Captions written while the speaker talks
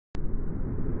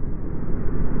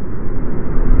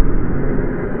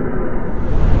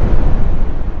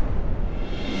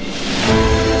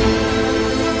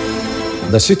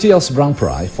The city of Seberang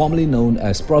Perai, formerly known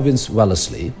as Province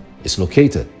Wellesley, is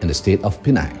located in the state of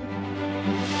Penang.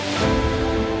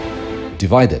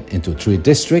 Divided into 3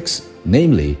 districts,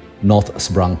 namely North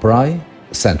Seberang Perai,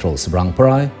 Central Seberang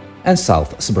Perai, and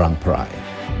South Seberang Perai.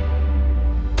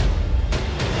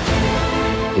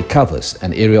 It covers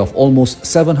an area of almost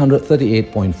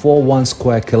 738.41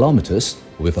 square kilometers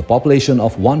with a population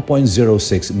of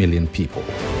 1.06 million people.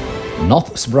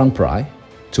 North Seberang Perai,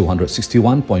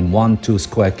 261.12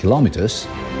 square kilometers.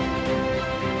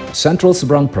 Central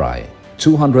Seberang Perai,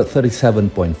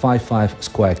 237.55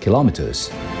 square kilometers.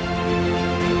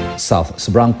 South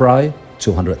Seberang Perai,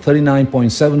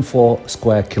 239.74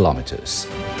 square kilometers.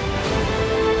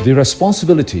 The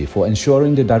responsibility for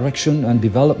ensuring the direction and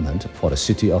development for the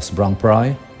city of Seberang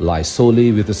Perai lies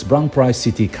solely with the Seberang Perai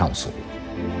City Council.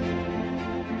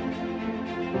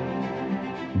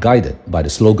 Guided by the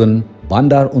slogan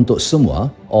Bandar Untuk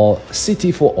Semua or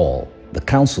City for All, the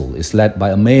council is led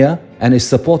by a mayor and is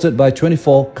supported by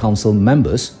 24 council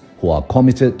members who are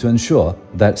committed to ensure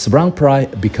that Seberang Perai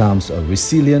becomes a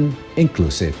resilient,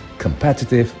 inclusive,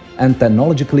 competitive and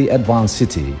technologically advanced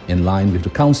city in line with the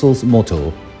council's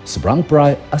motto Seberang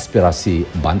Perai Aspirasi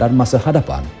Bandar Masa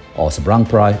Hadapan or Seberang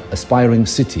Perai Aspiring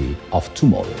City of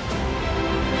Tomorrow.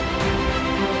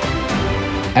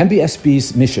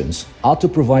 MBSP's missions are to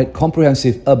provide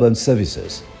comprehensive urban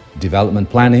services, development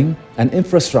planning and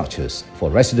infrastructures for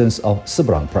residents of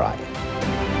Seberang Perai.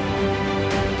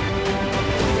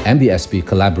 MBSP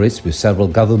collaborates with several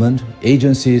government,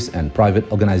 agencies and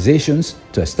private organizations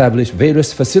to establish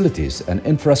various facilities and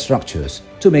infrastructures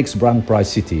to make Seberang Perai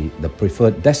City the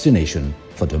preferred destination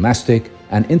for domestic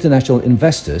and international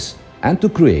investors and to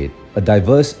create a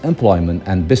diverse employment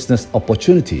and business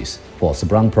opportunities for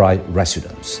Seberang Perai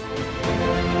residents.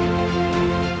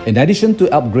 In addition to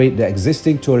upgrade the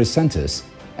existing tourist centers,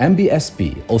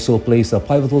 MBSP also plays a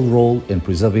pivotal role in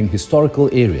preserving historical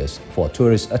areas for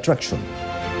tourist attraction.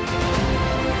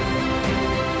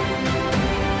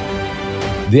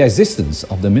 The existence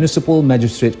of the Municipal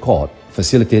Magistrate Court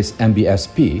facilitates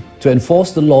MBSP to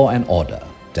enforce the law and order,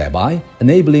 thereby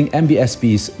enabling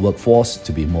MBSP's workforce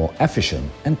to be more efficient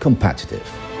and competitive.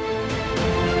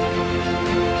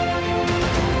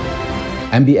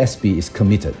 MBSP is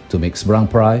committed to make Seberang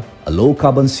Perai a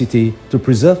low-carbon city to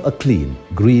preserve a clean,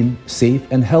 green, safe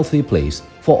and healthy place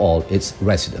for all its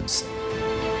residents.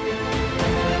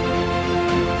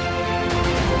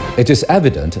 It is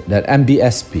evident that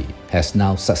MBSP has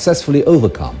now successfully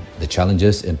overcome the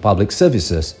challenges in public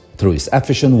services through its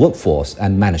efficient workforce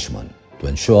and management to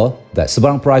ensure that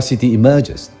Seberang Perai City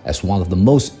emerges as one of the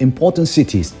most important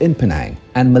cities in Penang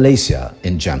and Malaysia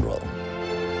in general.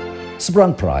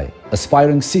 Seberang Perai,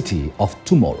 aspiring city of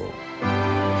tomorrow.